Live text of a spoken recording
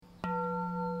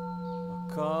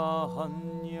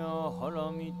가한야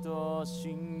하라미타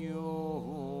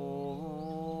신교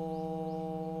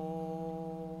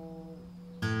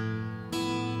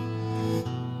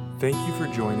Thank you for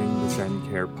joining the Zen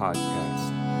Care podcast.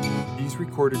 These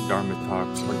recorded Dharma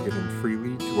talks are given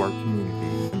freely to our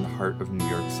community in the heart of New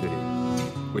York City,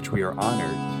 which we are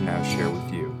honored to now share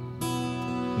with you.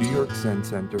 New York Zen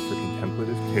Center for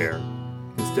Contemplative Care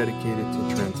is dedicated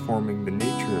to transforming the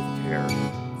nature of care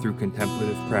through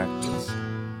contemplative practice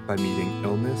by meeting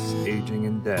illness, aging,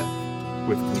 and death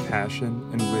with compassion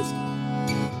and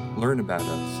wisdom. Learn about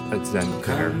us at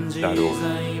zencare.org.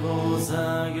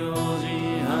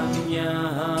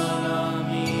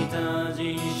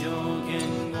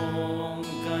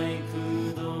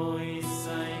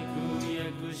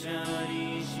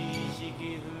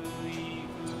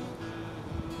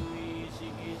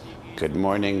 Good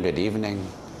morning, good evening.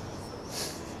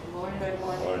 Good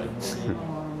morning.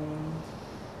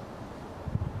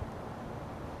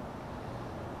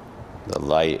 The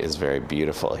light is very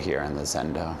beautiful here in the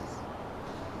Zendo.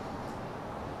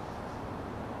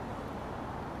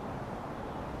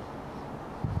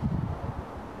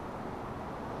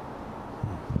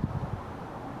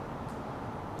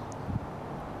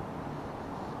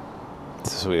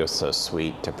 This feels so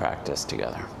sweet to practice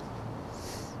together.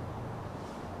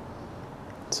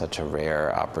 Such a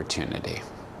rare opportunity.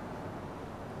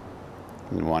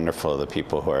 And wonderful the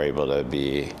people who are able to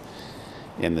be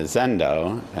in the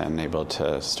Zendo and able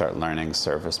to start learning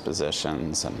service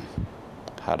positions and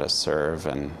how to serve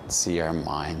and see our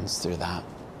minds through that.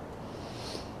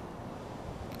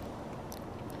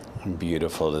 And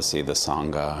beautiful to see the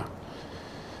Sangha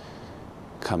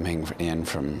coming in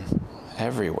from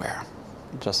everywhere.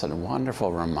 Just a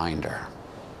wonderful reminder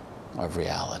of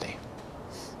reality,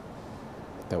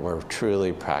 that we're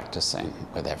truly practicing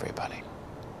with everybody.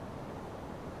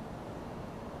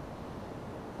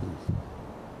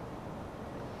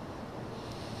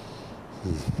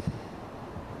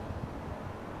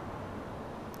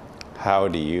 How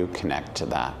do you connect to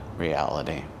that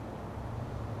reality?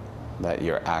 That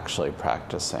you're actually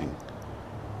practicing,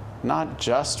 not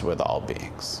just with all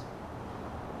beings,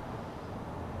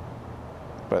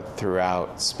 but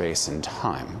throughout space and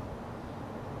time,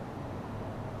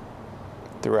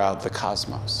 throughout the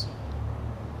cosmos?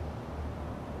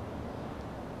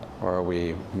 Or are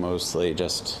we mostly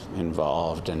just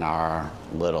involved in our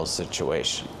little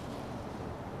situation?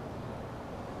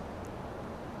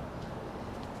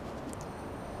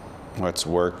 What's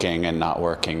working and not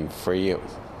working for you?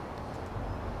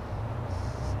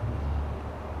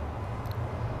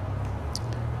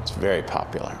 It's very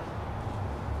popular.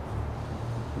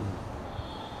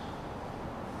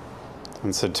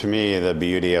 And so to me, the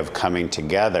beauty of coming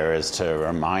together is to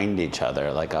remind each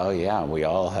other, like, oh yeah, we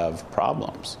all have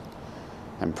problems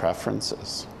and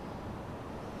preferences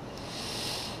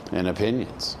and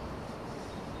opinions.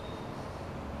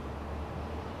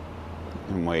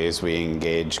 In ways we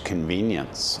engage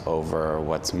convenience over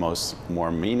what's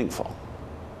more meaningful.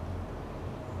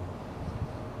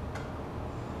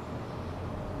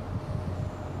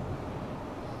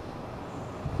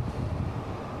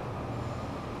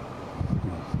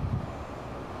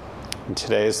 And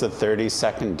today is the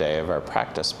 32nd day of our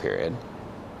practice period.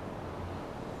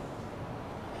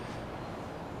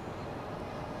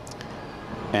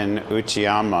 And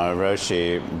Uchiyama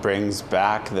Roshi brings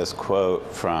back this quote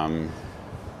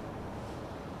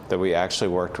that we actually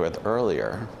worked with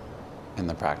earlier in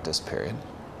the practice period.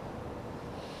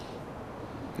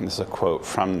 And this is a quote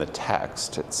from the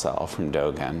text itself, from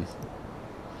Dogen,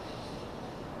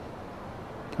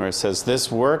 where it says, "This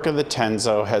work of the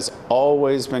Tenzo has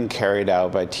always been carried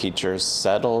out by teachers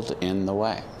settled in the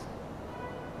way."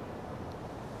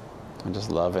 I'm just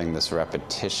loving this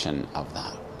repetition of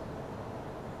that.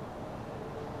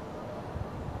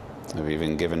 I've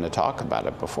even given a talk about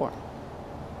it before,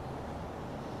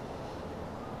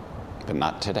 but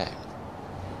not today.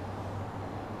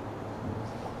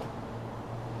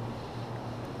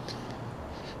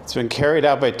 It's been carried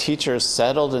out by teachers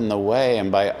settled in the way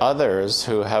and by others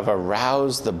who have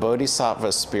aroused the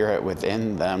bodhisattva spirit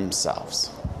within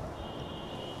themselves.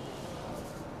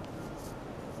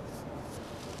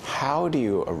 How do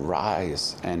you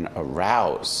arise and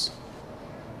arouse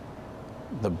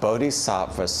the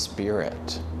bodhisattva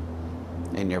spirit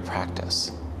in your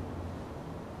practice?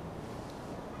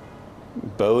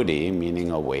 Bodhi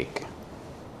meaning awake,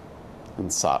 and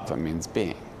sattva means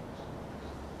being.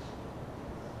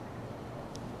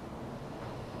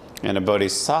 And a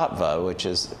bodhisattva, which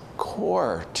is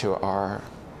core to our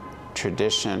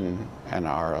tradition and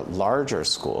our larger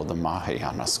school, the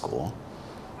Mahayana school,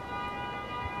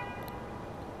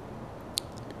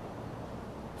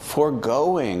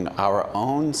 foregoing our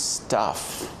own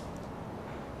stuff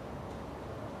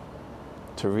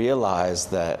to realize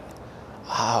that,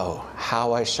 oh,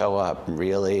 how I show up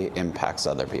really impacts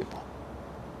other people.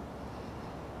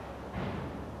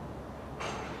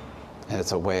 And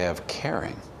it's a way of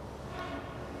caring.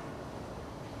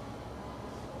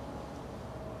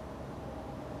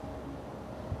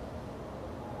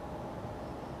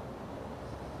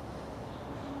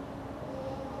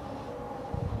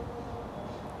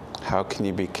 How can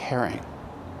you be caring?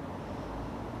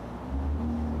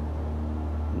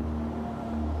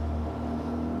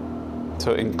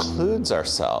 So it includes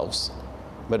ourselves,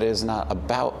 but it is not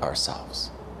about ourselves.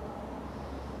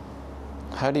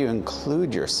 How do you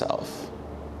include yourself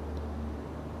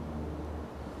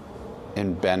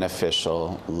in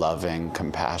beneficial, loving,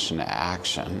 compassionate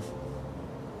action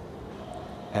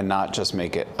and not just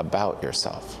make it about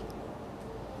yourself?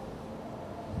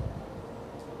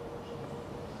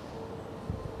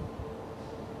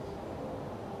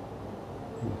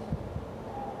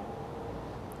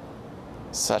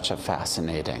 Such a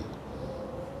fascinating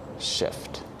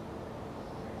shift.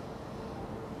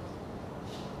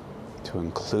 To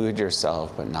include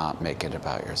yourself but not make it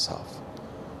about yourself.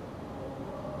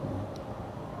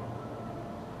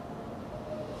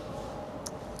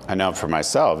 I know for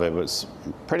myself, it was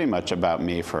pretty much about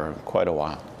me for quite a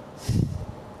while.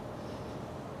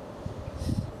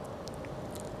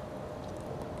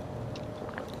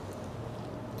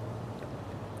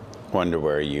 Wonder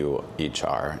where you each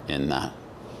are in that.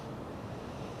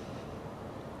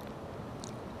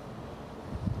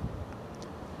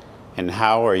 And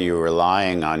how are you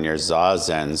relying on your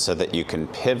zazen so that you can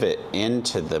pivot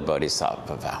into the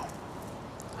bodhisattva vow?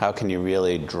 How can you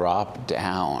really drop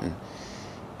down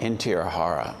into your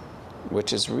hara,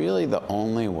 which is really the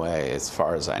only way, as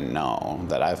far as I know,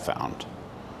 that I've found,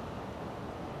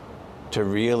 to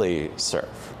really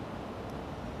serve?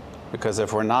 Because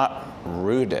if we're not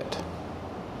rooted,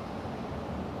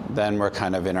 then we're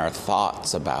kind of in our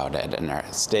thoughts about it and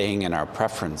staying in our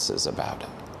preferences about it.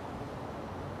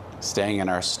 Staying in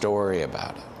our story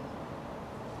about it,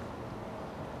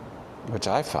 which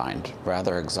I find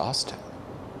rather exhausting.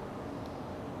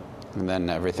 And then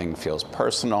everything feels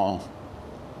personal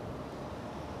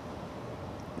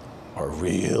or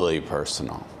really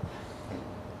personal.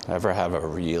 Ever have a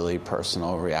really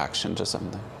personal reaction to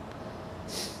something?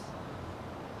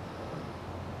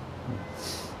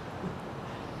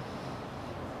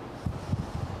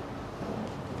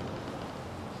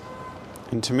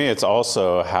 And to me, it's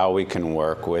also how we can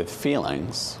work with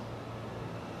feelings.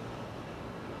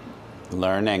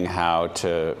 Learning how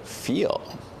to feel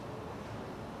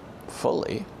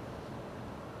fully,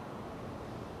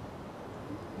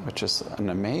 which is an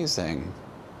amazing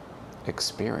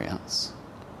experience,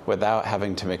 without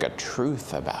having to make a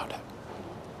truth about it.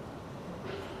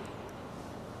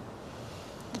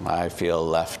 I feel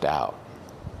left out.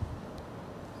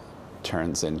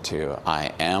 Turns into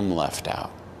I am left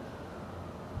out.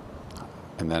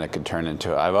 And then it could turn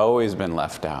into, I've always been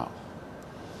left out.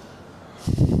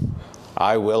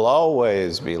 I will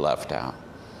always be left out.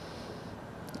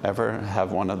 Ever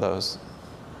have one of those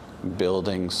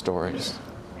building stories?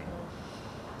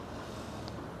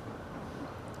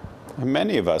 And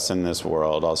many of us in this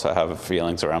world also have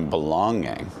feelings around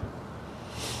belonging.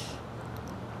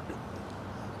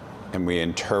 And we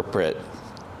interpret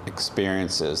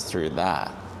experiences through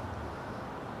that.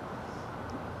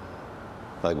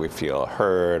 Like we feel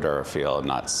heard or feel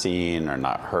not seen or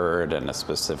not heard in a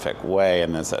specific way,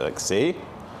 and then it's like, see?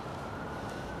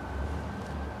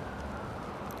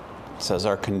 Says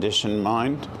our conditioned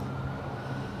mind,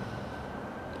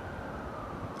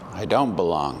 I don't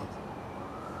belong.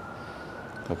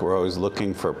 Like we're always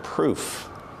looking for proof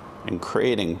and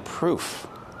creating proof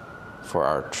for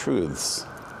our truths.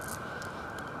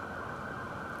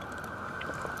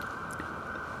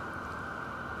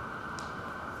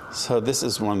 So this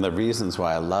is one of the reasons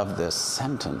why I love this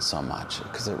sentence so much,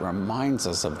 because it reminds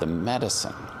us of the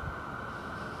medicine.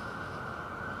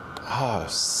 Oh,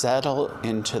 settle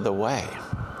into the way.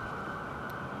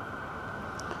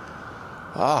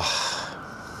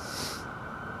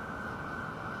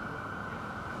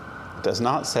 It does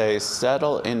not say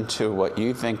settle into what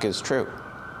you think is true.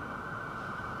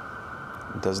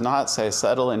 It does not say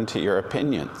settle into your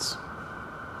opinions.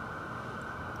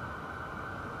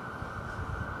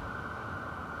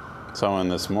 Someone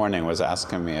this morning was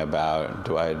asking me about,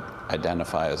 do I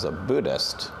identify as a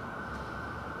Buddhist?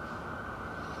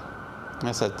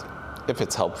 I said, if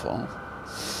it's helpful.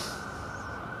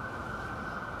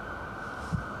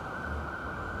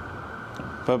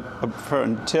 But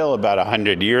until about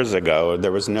 100 years ago,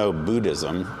 there was no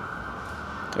Buddhism.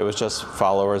 It was just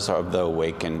followers of the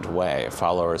awakened way,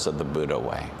 followers of the Buddha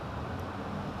way.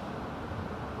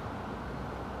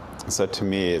 So to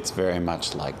me, it's very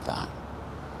much like that.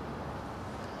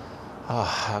 Oh,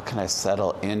 how can I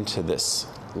settle into this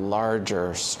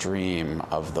larger stream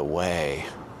of the way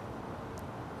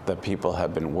that people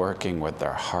have been working with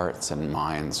their hearts and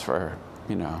minds for,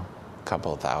 a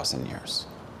couple thousand years?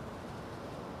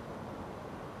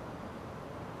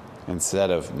 Instead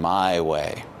of my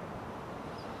way.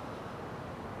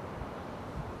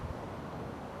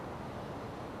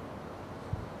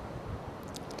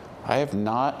 I have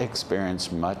not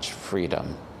experienced much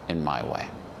freedom in my way.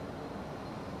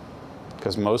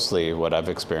 Because mostly what I've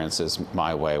experienced is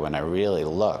my way when I really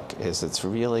look, is it's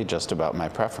really just about my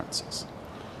preferences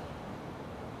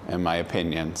and my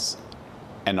opinions,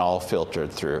 and all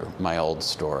filtered through my old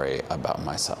story about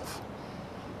myself.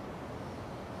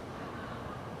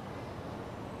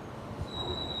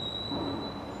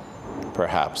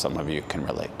 Perhaps some of you can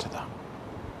relate to that.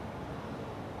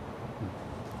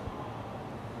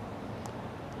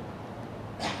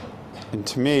 And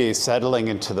to me, settling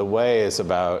into the way is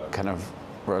about kind of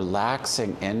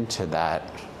relaxing into that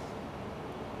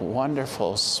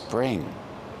wonderful spring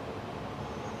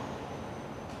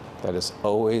that is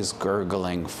always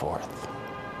gurgling forth.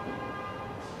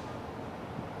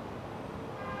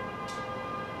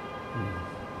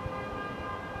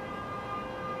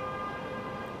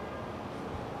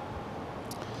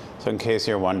 So in case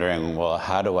you're wondering, well,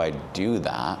 how do I do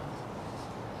that?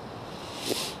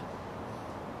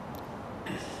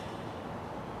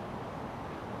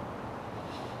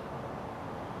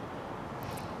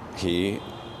 He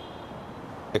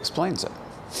explains it.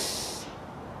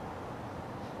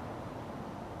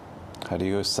 How do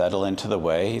you settle into the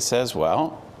way? He says,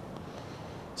 well,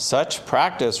 such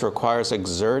practice requires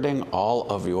exerting all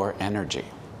of your energy.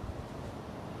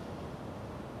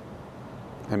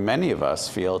 And many of us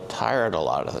feel tired a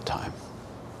lot of the time,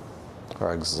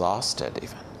 or exhausted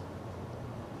even,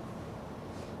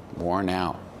 worn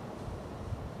out.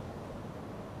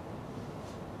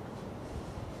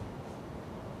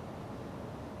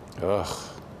 Ugh.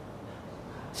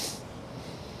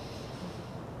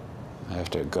 I have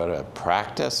to go to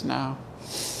practice now?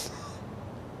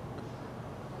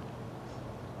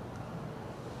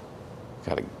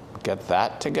 Got to get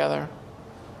that together?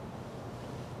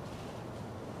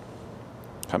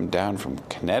 Come down from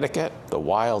Connecticut, the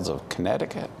wilds of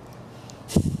Connecticut?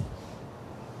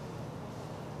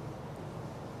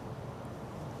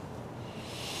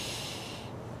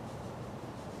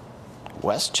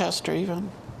 Westchester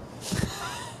even?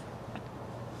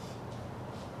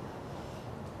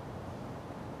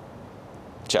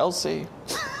 Chelsea?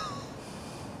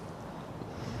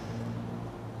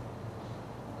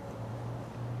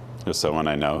 There's someone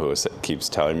I know who keeps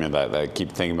telling me that I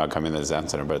keep thinking about coming to the Zen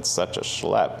Center, but it's such a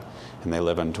schlep, and they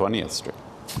live on 20th Street.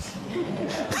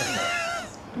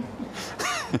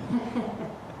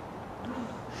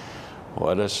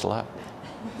 What a schlep.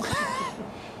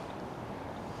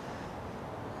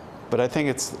 But I think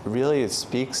it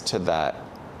speaks to that,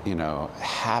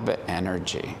 habit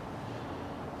energy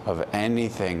of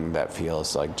anything that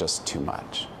feels like just too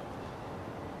much.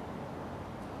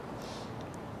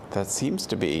 That seems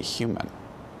to be human.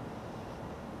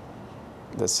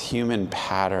 This human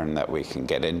pattern that we can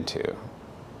get into.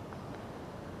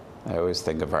 I always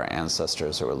think of our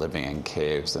ancestors who were living in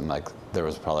caves, and there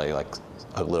was probably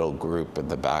a little group in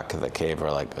the back of the cave who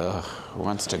were like, ugh, who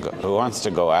wants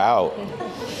to go out?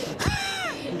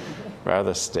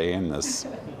 Rather stay in this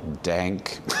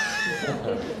dank,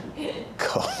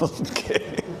 cold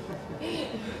cave.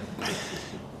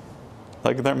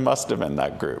 There must have been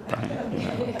that group,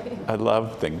 right? I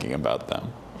love thinking about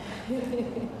them.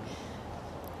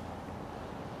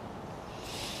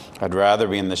 I'd rather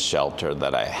be in the shelter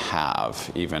that I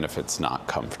have, even if it's not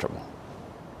comfortable.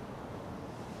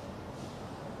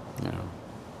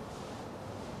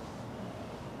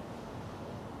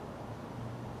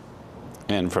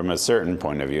 And from a certain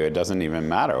point of view, it doesn't even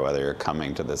matter whether you're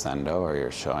coming to the Zendo or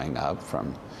you're showing up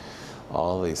from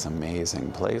all these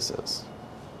amazing places.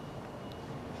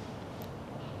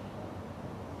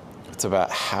 It's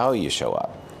about how you show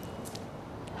up.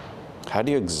 How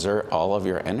do you exert all of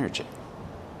your energy?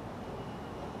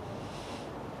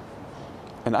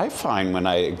 And I find when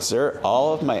I exert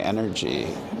all of my energy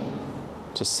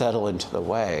to settle into the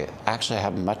way, actually I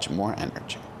have much more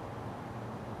energy.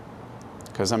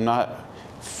 Because I'm not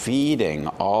feeding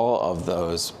all of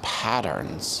those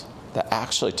patterns that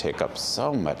actually take up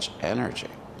so much energy.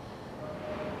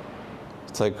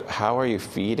 It's like, how are you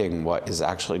feeding what is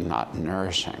actually not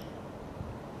nourishing?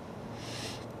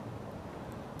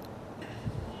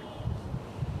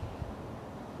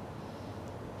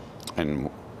 And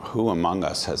who among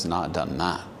us has not done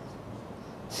that?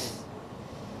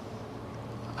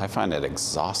 I find it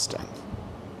exhausting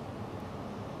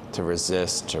to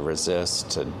resist,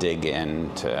 to dig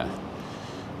in, to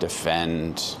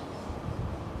defend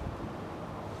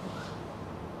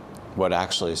what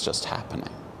actually is just happening.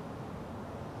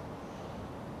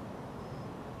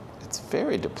 It's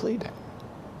very depleting.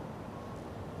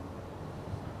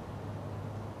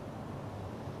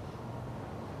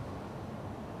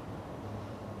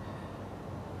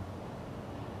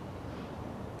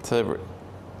 So it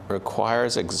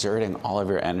requires exerting all of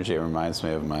your energy. It reminds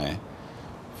me of my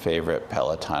favorite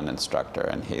Peloton instructor,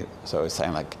 and he's always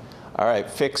saying, like, all right,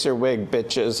 fix your wig,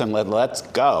 bitches, and let's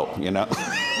go, you know?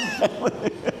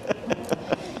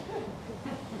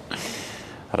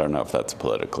 I don't know if that's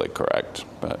politically correct,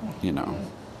 but, you know,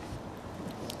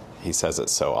 he says it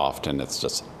so often, it's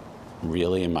just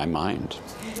really in my mind.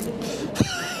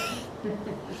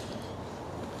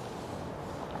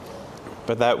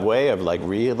 But that way of like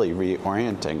really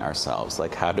reorienting ourselves,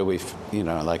 like how do we, you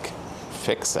know, like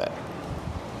fix it?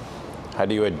 How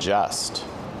do you adjust?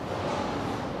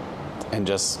 And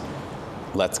just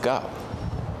let's go.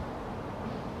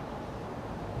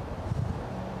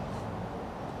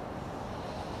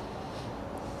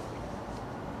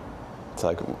 It's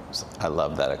like, I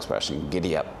love that expression,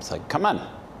 giddy up. It's like, come on,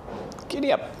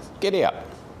 giddy up, giddy up.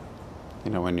 You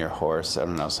know, when your horse, I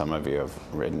don't know, some of you have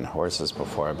ridden horses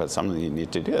before, but something you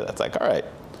need to do. That's like, all right,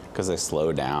 because they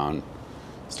slow down,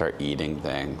 start eating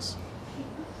things.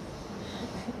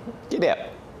 Giddy up.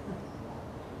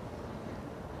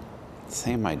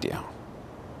 Same idea.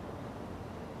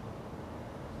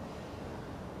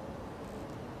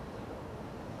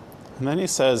 And then he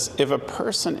says, if a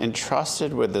person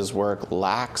entrusted with his work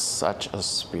lacks such a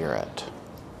spirit,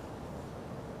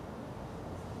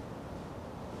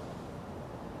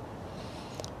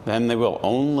 then they will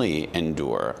only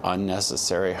endure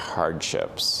unnecessary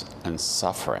hardships and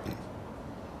suffering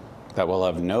that will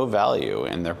have no value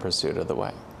in their pursuit of the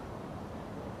way.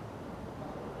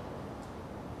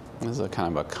 This is a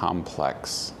kind of a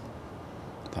complex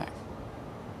thing.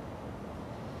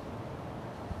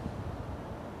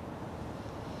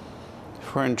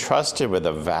 If we're entrusted with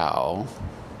a vow,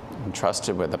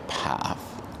 entrusted with a path,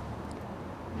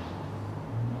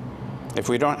 if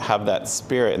we don't have that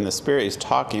spirit, and the spirit he's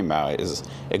talking about is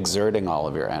exerting all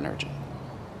of your energy.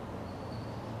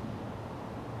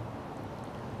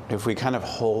 If we kind of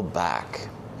hold back,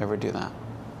 ever do that?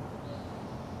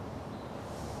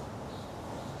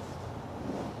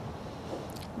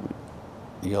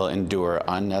 You'll endure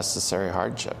unnecessary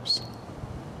hardships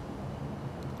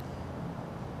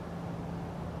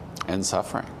and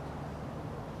suffering.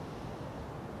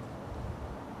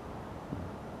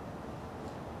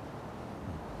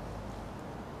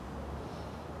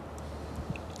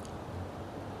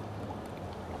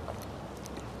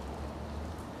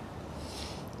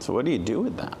 So what do you do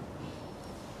with that?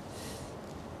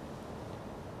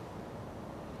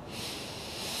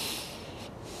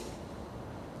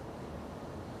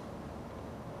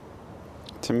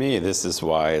 To me, this is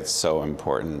why it's so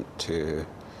important to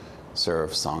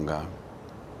serve Sangha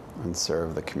and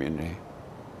serve the community.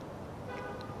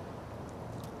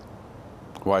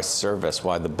 Why service,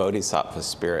 why the Bodhisattva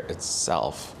spirit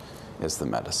itself is the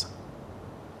medicine.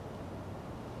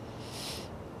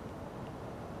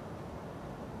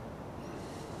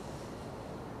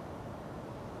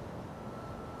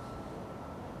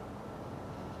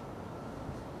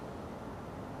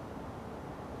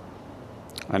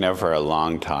 I know for a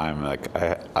long time, like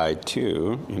I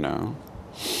too, you know,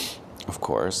 of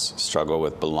course, struggle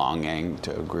with belonging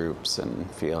to groups and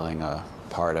feeling a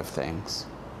part of things.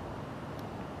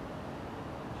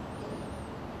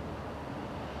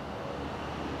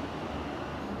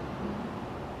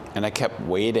 And I kept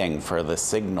waiting for the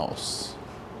signals.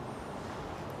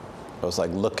 I was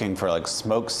like looking for like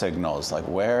smoke signals, like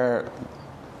where,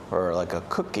 or like a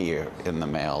cookie in the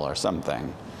mail or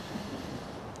something.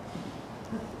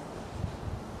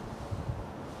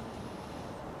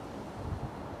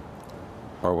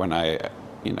 Or when I,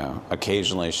 you know,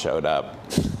 occasionally showed up,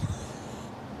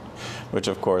 which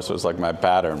of course was like my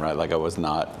pattern, right? Like I was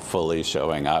not fully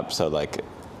showing up, so like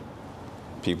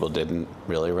people didn't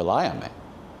really rely on me.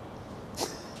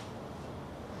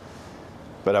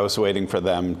 But I was waiting for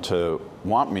them to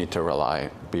want me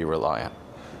to be reliant.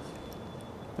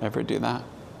 Ever do that?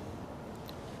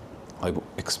 Like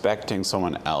expecting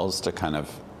someone else to kind of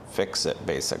fix it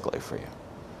basically for you.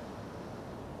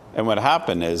 And what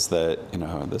happened is that,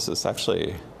 this is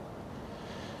actually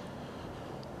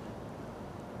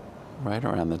right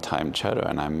around the time Chodo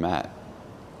and I met.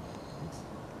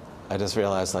 I just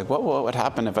realized, what would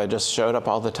happen if I just showed up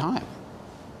all the time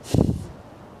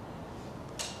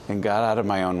and got out of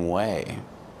my own way?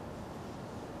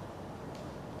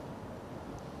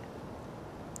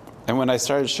 And when I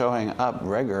started showing up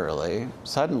regularly,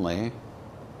 suddenly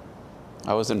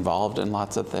I was involved in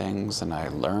lots of things and I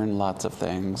learned lots of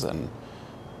things, and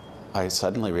I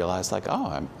suddenly realized I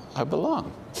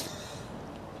belong.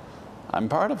 I'm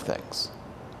part of things.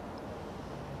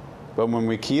 But when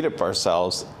we keep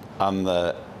ourselves on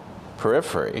the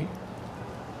periphery,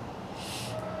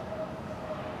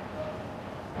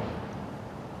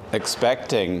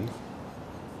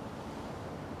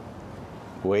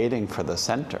 waiting for the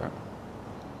center,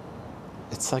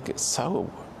 it's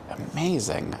so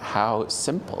amazing how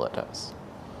simple it is.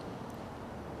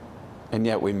 And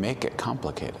yet we make it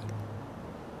complicated.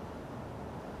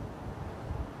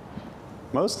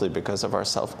 Mostly because of our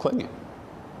self-clinging.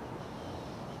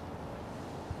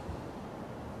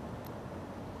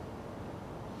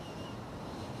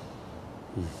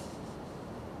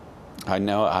 I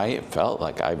know I felt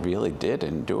like I really did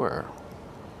endure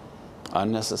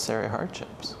unnecessary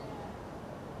hardships.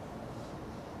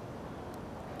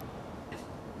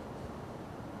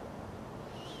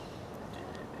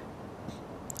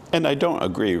 And I don't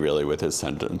agree really with his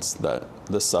sentence that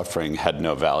the suffering had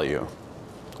no value,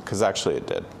 because actually it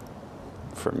did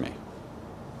for me.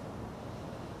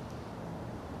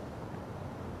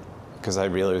 Because I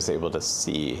really was able to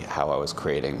see how I was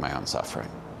creating my own suffering.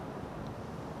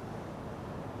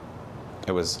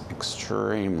 It was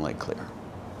extremely clear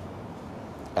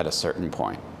at a certain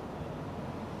point.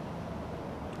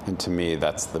 And to me,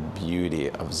 that's the beauty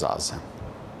of Zazen.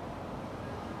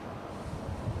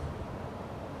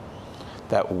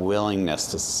 That willingness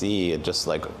to see, just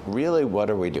really, what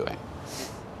are we doing?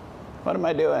 What am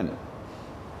I doing?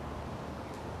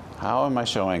 How am I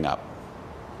showing up?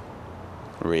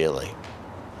 Really?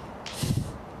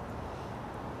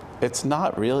 It's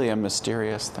not really a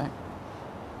mysterious thing.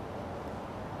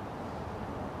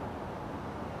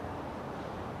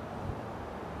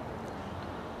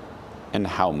 And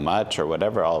how much or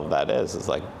whatever all of that is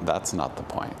that's not the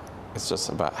point. It's just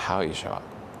about how you show up.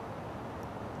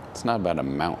 It's not about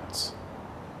amounts.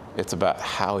 It's about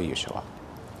how you show up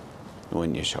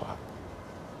when you show up.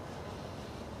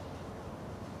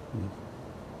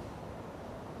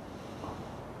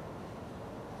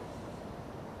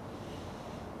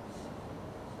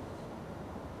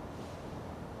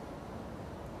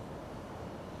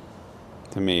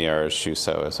 To me, our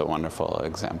Shuso is a wonderful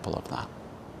example of that.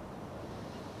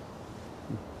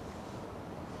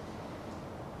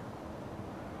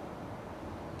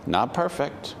 Not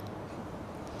perfect.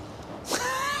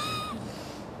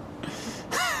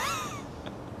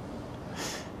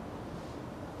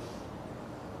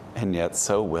 And yet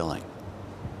so willing.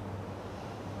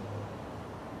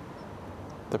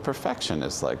 The perfection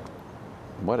is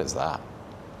what is that?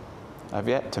 I've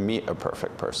yet to meet a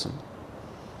perfect person.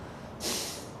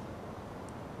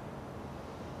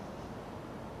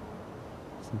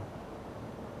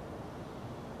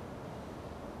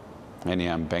 Any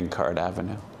on Benkard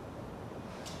Avenue?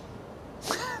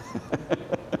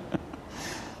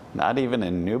 Not even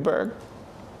in Newburgh?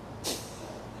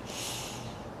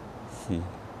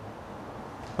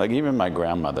 Even my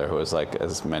grandmother, who was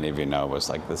as many of you know,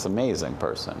 was this amazing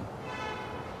person,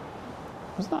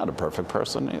 was not a perfect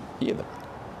person either.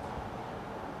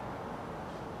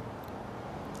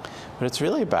 But it's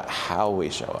really about how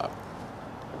we show up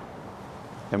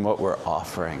and what we're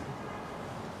offering.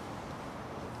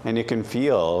 And you can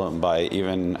feel by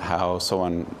even how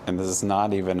someone, and this is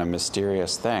not even a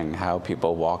mysterious thing, how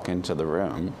people walk into the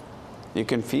room, you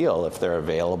can feel if they're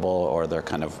available or they're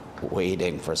kind of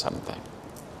waiting for something.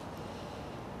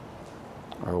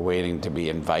 Or waiting to be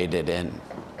invited in.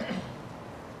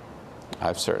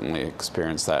 I've certainly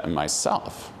experienced that in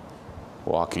myself,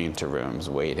 walking into rooms,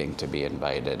 waiting to be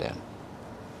invited in.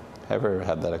 Ever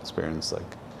had that experience?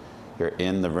 You're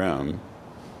in the room,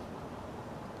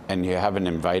 and you haven't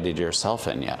invited yourself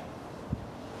in yet.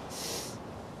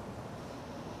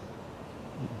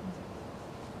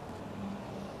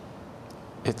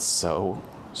 It's so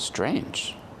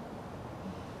strange.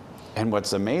 And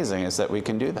what's amazing is that we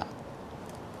can do that.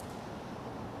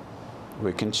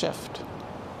 We can shift.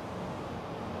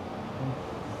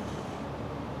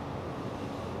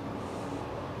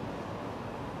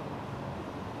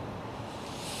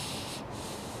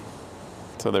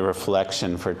 So the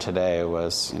reflection for today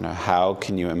was, how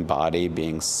can you embody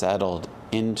being settled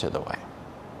into the way?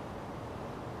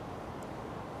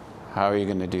 How are you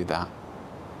going to do that?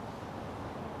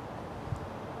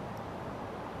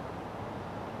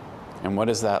 And what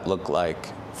does that look like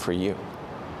for you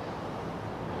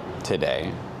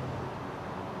today,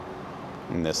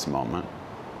 in this moment,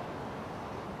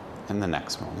 in the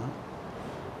next moment?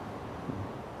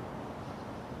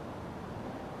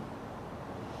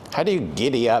 How do you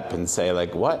giddy up and say,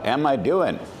 like, what am I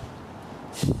doing?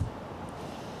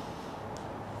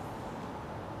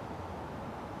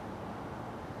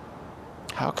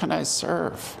 How can I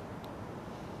serve?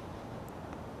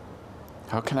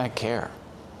 How can I care?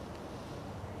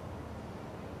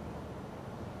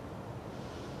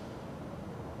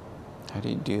 How do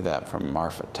you do that from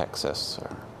Marfa, Texas,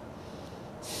 or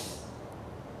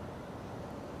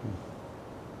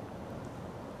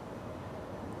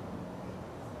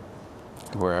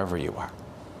wherever you are?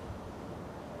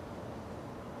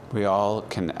 We all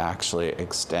can actually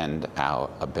extend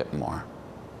out a bit more.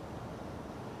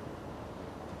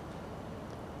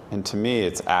 And to me,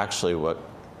 it's actually what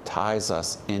ties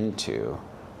us into,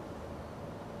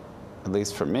 at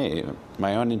least for me,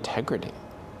 my own integrity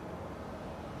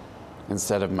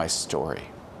instead of my story.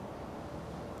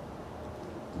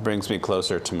 It brings me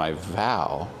closer to my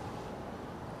vow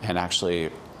and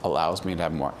actually allows me to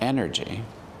have more energy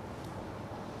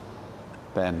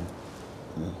than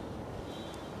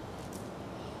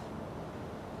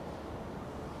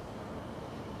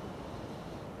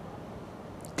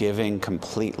giving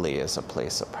completely is a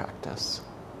place of practice.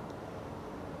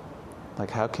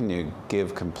 Like, how can you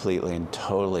give completely and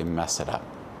totally mess it up?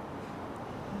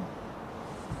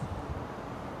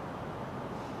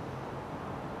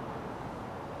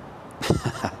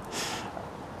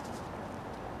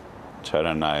 Chad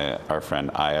and I, our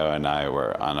friend Io and I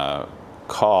were on a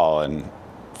call and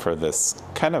for this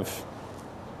kind of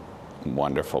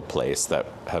wonderful place that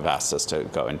have asked us to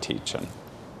go and teach.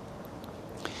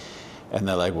 And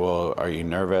they're like, well, are you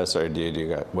nervous or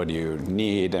what do you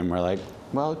need? And we're like,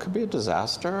 well, it could be a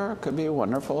disaster, it could be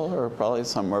wonderful, or probably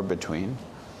somewhere between.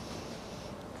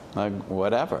 Like,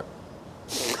 whatever.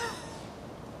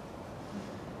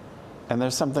 And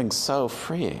there's something so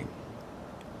freeing.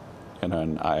 You know,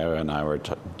 and Io and I were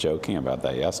joking about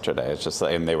that yesterday. It's just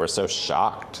like, and they were so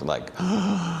shocked, like,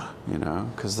 you know,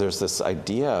 because there's this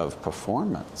idea of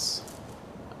performance,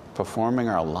 performing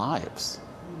our lives,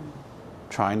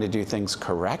 trying to do things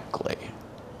correctly.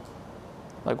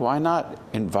 Like, why not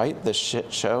invite the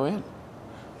shit show in?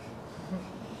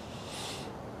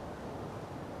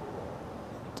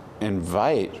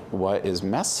 Invite what is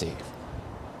messy.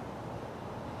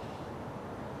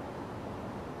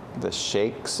 The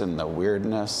shakes and the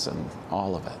weirdness and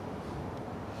all of it.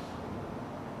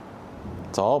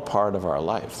 It's all part of our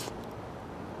life.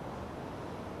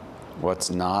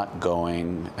 What's not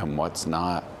going and what's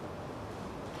not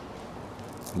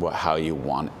how you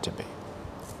want it to be.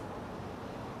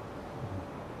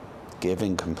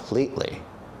 Giving completely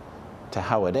to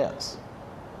how it is.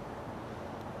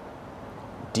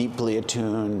 Deeply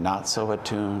attuned, not so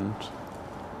attuned,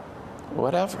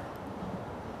 whatever.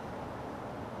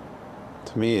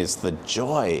 To me, is the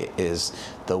joy is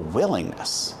the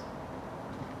willingness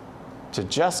to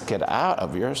just get out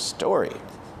of your story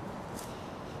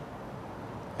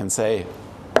and say,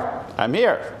 I'm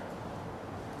here.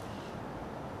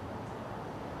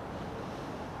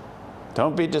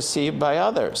 Don't be deceived by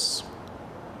others,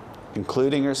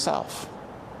 including yourself.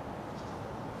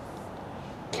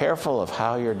 Careful of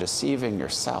how you're deceiving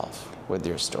yourself with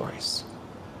your stories.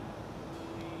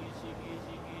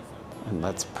 And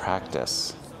let's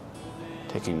practice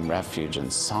taking refuge in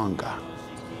Sangha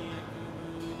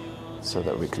so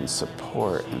that we can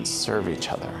support and serve each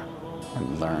other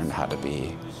and learn how to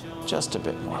be just a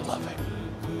bit more loving.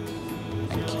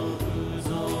 Thank you.